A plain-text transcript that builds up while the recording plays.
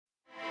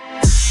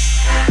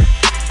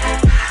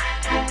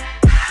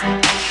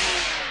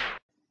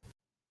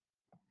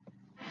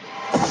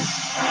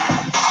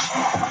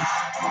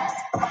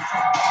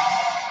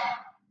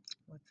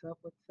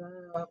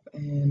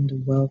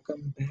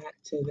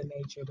to the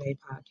Nature Bay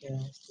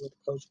podcast with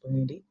Coach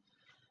Brandy.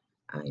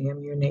 I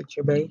am your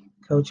Nature Bay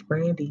Coach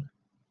Brandy.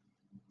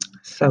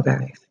 So,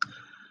 guys,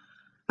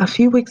 a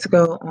few weeks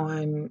ago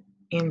on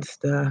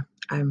Insta,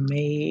 I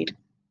made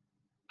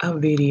a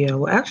video.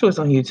 Well, actually, it's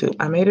on YouTube.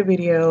 I made a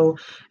video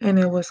and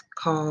it was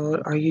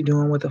called Are You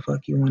Doing What the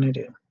Fuck You Want to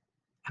Do?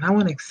 And I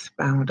want to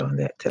expound on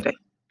that today.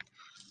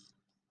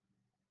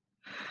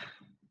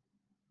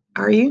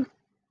 Are you?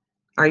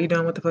 Are you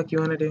doing what the fuck you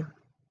want to do?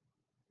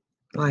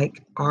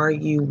 Like, are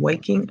you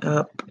waking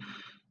up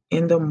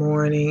in the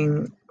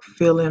morning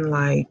feeling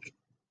like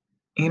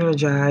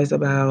energized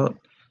about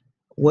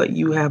what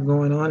you have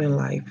going on in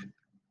life?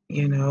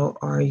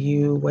 Are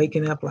you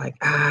waking up like,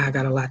 I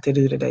got a lot to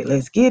do today,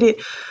 let's get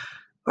it?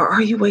 Or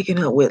are you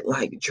waking up with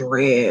like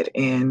dread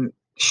and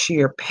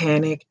sheer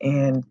panic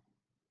and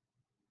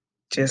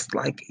just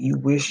like you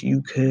wish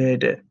you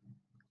could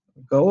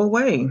go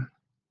away?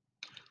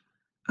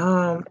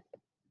 Um,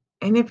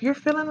 and if you're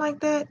feeling like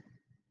that,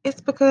 it's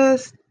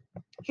because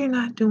you're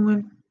not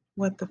doing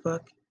what the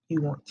fuck you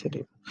want to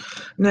do.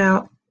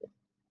 Now,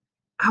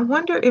 I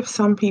wonder if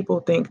some people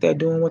think that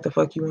doing what the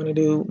fuck you want to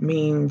do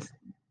means,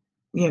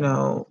 you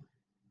know,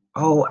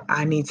 oh,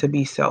 I need to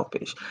be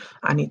selfish.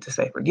 I need to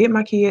say, forget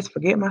my kids,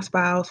 forget my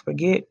spouse,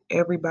 forget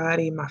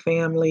everybody, my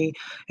family,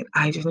 and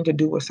I just need to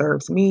do what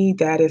serves me.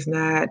 That is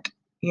not,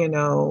 you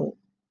know,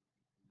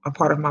 a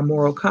part of my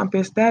moral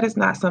compass. That is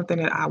not something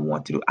that I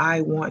want to do.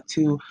 I want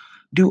to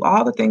do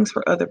all the things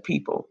for other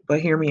people.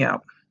 But hear me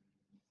out.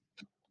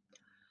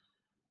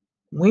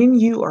 When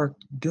you are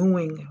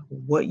doing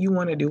what you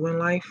want to do in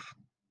life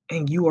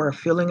and you are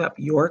filling up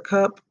your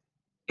cup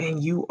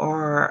and you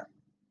are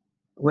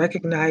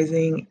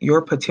recognizing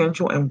your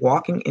potential and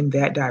walking in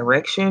that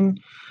direction,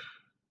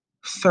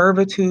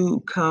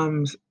 servitude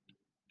comes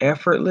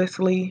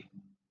effortlessly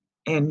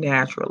and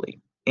naturally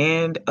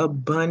and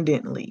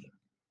abundantly.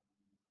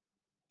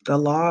 The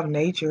law of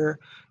nature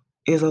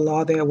is a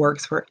law that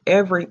works for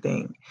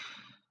everything.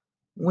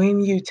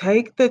 When you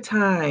take the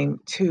time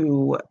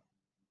to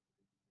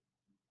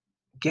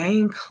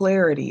gain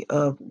clarity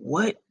of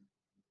what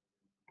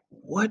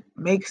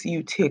makes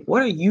you tick,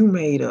 what are you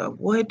made of,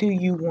 what do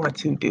you want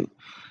to do?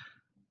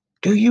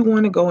 Do you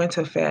want to go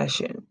into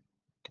fashion?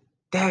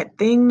 That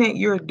thing that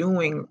you're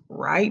doing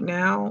right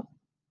now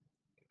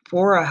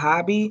for a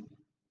hobby,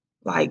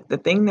 like the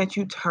thing that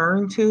you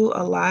turn to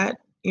a lot,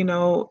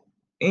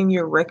 in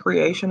your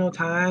recreational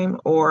time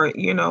or,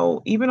 even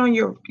on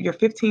your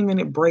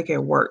 15-minute break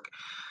at work,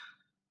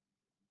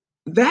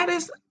 that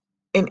is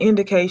an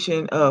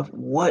indication of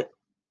what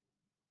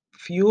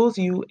fuels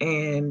you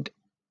and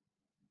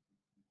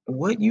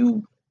what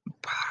you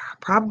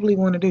probably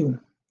want to do.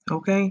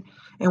 Okay.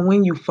 And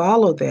when you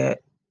follow that,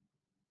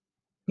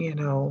 you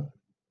know,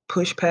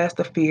 push past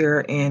the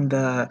fear and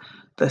the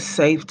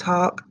safe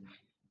talk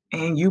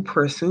and you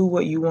pursue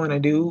what you want to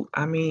do,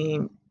 I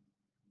mean,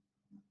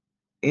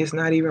 it's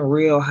not even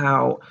real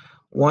how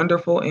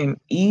wonderful and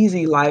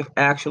easy life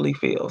actually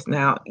feels.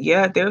 Now,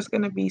 yeah, there's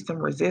going to be some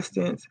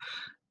resistance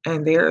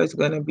and there is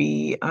going to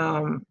be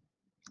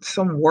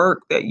some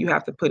work that you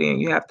have to put in.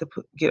 You have to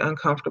get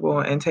uncomfortable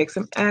and take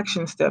some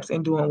action steps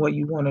in doing what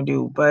you want to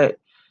do. But,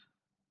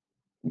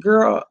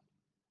 girl,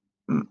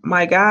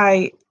 my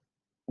guy,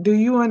 do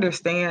you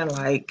understand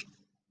like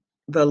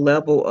the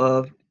level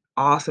of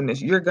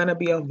awesomeness? You're going to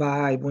be a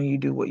vibe when you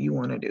do what you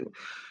want to do.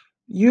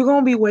 You're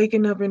gonna be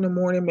waking up in the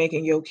morning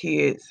making your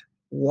kids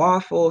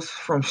waffles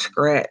from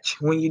scratch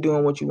when you're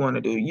doing what you want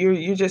to do.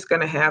 You're just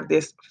gonna have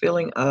this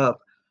feeling of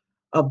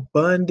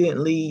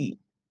abundantly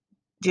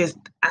just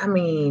I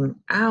mean,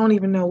 I don't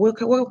even know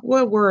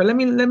what word. Let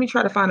me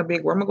try to find a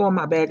big word. I'm gonna go in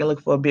my bag and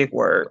look for a big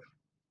word.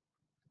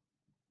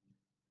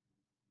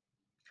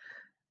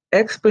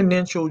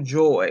 Exponential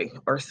joy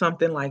or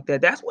something like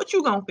that. That's what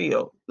you're gonna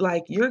feel.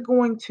 Like you're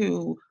going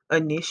to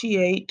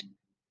initiate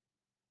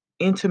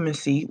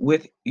intimacy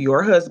with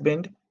your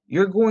husband.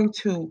 You're going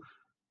to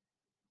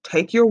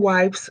take your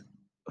wife's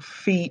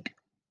feet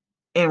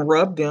and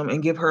rub them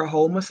and give her a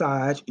whole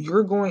massage.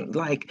 You're going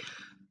like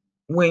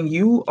when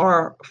you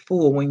are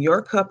full, when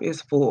your cup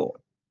is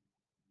full,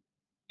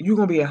 you're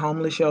gonna be at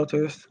homeless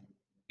shelters.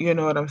 You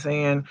know what I'm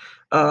saying?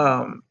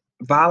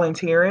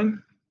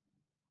 Volunteering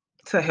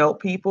to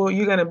help people.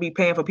 You're gonna be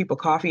paying for people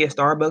coffee at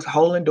Starbucks,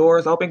 holding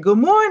doors open. Good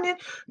morning.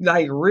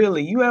 Like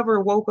really, you ever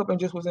woke up and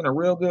just was in a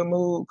real good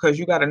mood because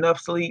you got enough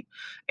sleep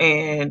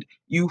and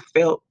you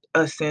felt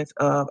a sense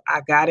of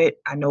I got it,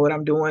 I know what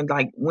I'm doing.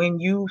 Like when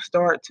you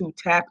start to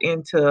tap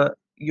into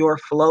your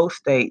flow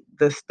state,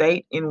 the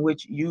state in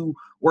which you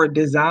were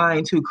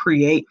designed to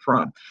create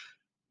from,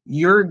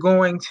 you're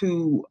going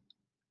to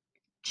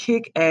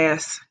kick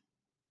ass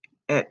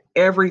at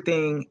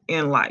everything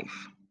in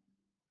life.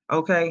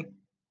 Okay?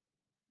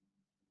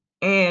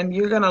 And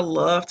you're going to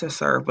love to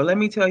serve. But let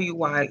me tell you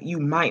why you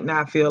might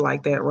not feel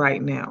like that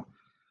right now.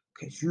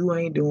 Because you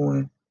ain't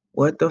doing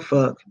what the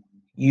fuck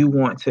you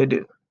want to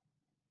do.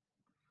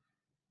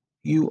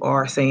 You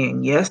are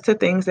saying yes to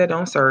things that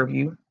don't serve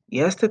you,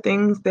 yes to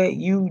things that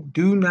you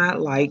do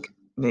not like,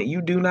 that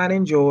you do not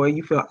enjoy.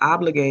 You feel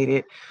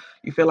obligated.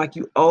 You feel like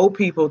you owe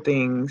people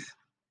things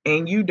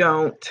and you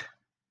don't.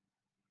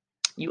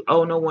 You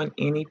owe no one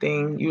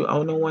anything. You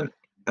owe no one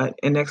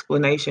an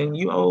explanation.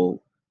 You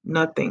owe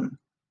nothing.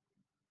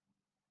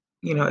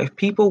 You know, if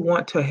people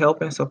want to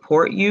help and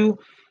support you,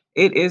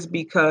 it is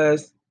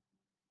because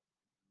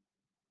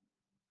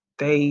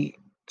they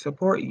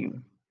support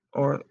you,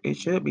 or it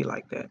should be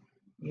like that,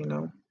 you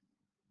know?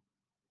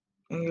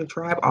 And your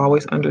tribe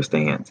always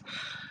understands.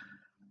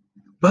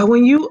 But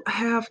when you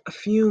have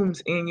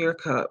fumes in your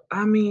cup,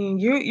 I mean,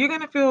 you're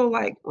gonna feel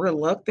like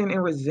reluctant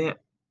and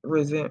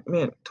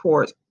resentment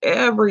towards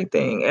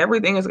everything.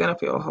 Everything is gonna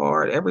feel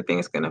hard. Everything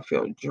is gonna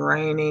feel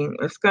draining.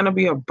 It's gonna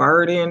be a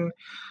burden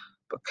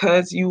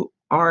because you're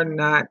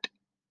not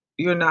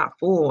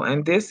full.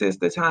 And this is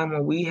the time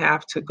when we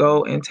have to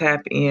go and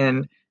tap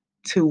in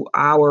to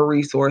our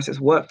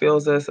resources. What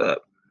fills us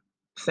up?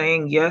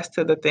 Saying yes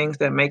to the things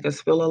that make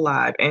us feel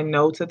alive and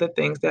no to the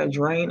things that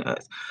drain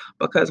us,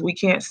 because we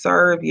can't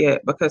serve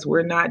yet because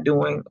we're not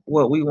doing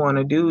what we want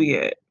to do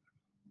yet.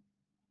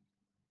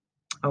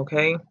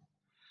 Okay.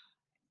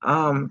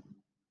 um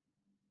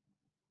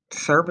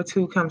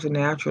Servitude comes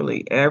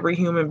naturally. Every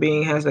human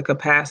being has the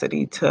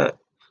capacity to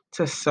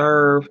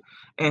serve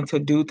and to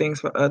do things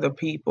for other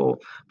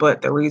people,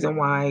 but the reason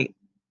why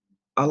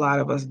a lot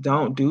of us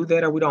don't do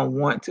that, or we don't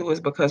want to, is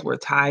because we're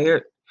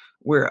tired,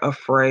 we're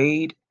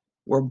afraid,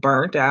 we're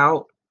burnt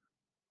out,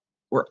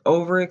 we're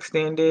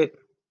overextended.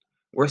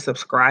 We're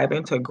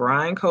subscribing to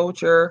grind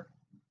culture.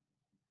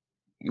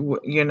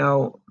 You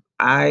know,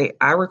 I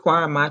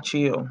require my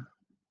chill.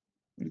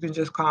 You can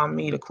just call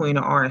me the queen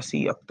of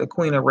RNC, the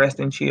queen of rest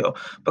and chill,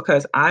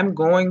 because I'm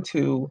going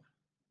to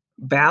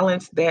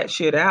balance that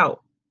shit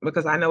out,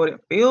 because I know what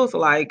it feels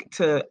like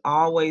to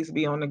always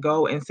be on the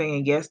go and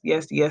saying yes,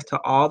 yes, yes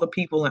to all the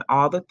people and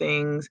all the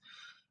things,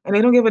 and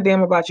they don't give a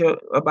damn about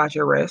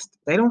your rest.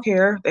 They don't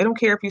care. They don't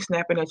care if you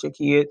snapping at your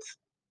kids.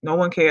 No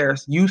one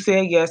cares. You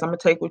said yes. I'm gonna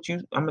take what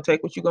you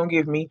gonna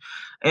give me,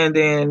 and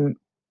then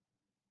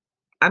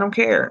I don't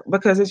care,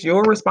 because it's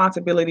your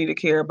responsibility to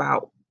care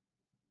about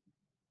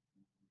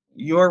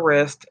your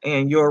rest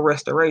and your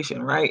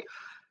restoration, right?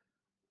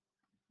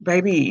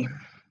 Baby,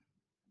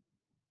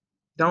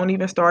 don't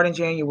even start in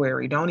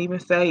January. Don't even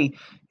say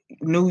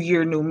new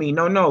year, new me.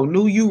 No, no,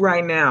 new you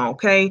right now,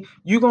 okay?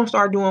 You gonna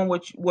start doing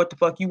what the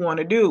fuck you want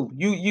to do.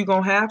 You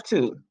gonna have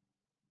to,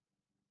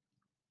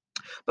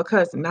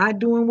 because not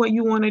doing what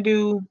you want to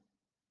do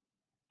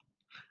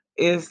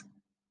is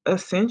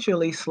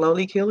essentially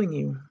slowly killing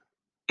you.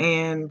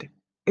 And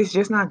it's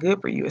just not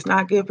good for you. It's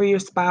not good for your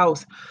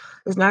spouse.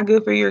 It's not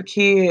good for your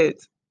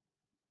kids.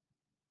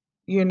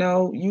 You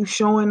know, you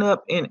showing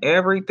up in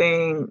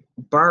everything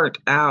burnt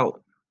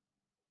out,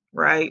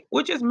 right?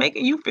 Which is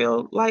making you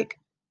feel like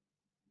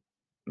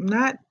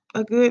not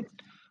a good,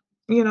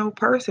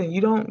 person.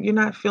 You're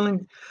not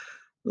feeling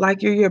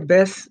like you're your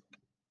best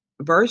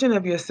version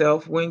of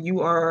yourself when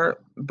you are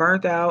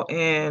burnt out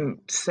and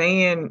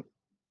saying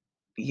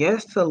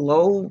yes to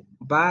low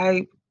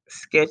vibe,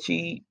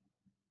 sketchy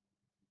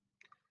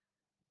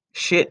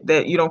shit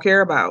that you don't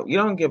care about. You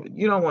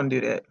don't want to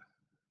do that.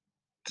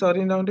 So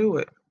then don't do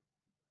it.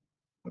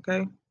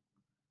 Okay?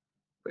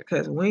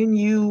 Because when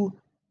you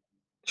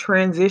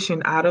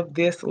transition out of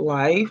this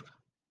life,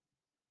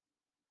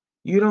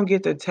 you don't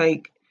get to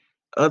take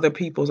other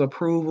people's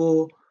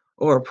approval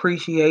or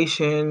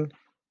appreciation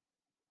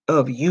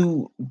of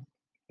you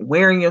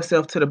wearing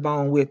yourself to the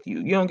bone with you.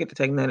 You don't get to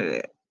take none of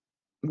that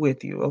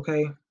with you,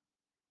 okay?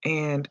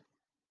 And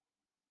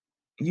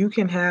you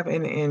can have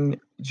an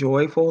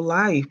enjoyable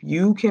life.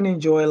 You can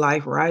enjoy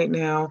life right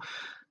now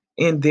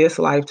in this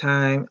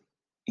lifetime.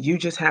 You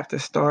just have to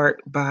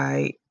start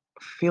by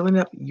filling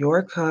up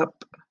your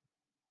cup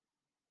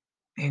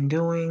and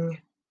doing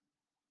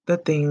the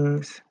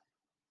things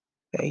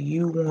that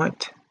you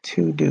want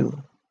to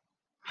do.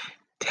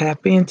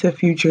 Tap into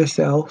future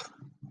self.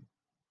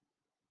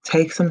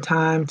 Take some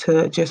time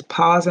to just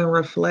pause and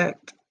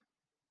reflect.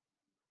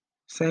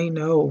 Say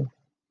no.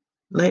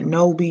 Let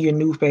no be your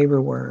new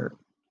favorite word,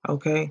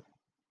 okay?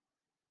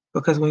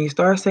 Because when you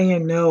start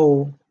saying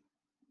no,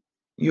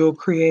 you'll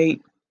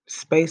create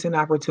space and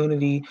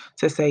opportunity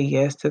to say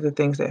yes to the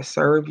things that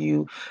serve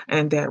you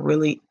and that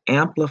really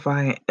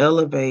amplify and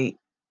elevate,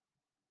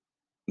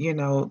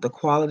 the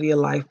quality of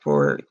life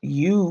for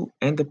you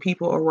and the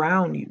people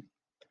around you.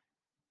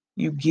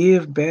 You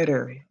give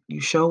better,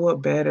 you show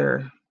up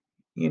better,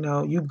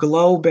 you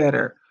glow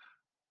better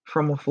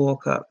from a full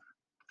cup.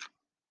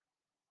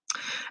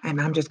 And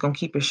I'm just going to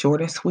keep it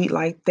short and sweet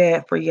like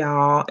that for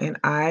y'all. And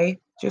I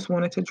just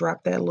wanted to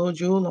drop that little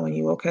jewel on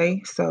you,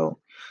 okay? So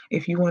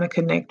if you want to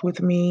connect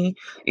with me,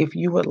 if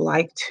you would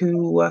like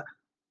to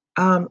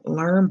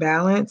learn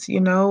balance,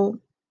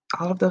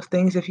 all of those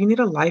things, if you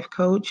need a life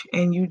coach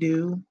and you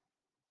do,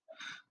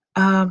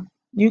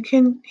 you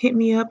can hit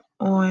me up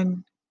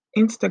on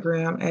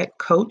Instagram at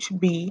Coach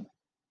B.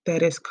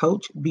 That is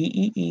Coach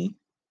BEE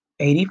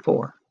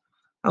 84.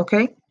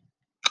 Okay?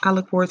 I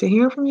look forward to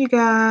hearing from you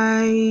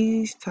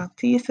guys. Talk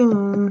to you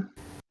soon.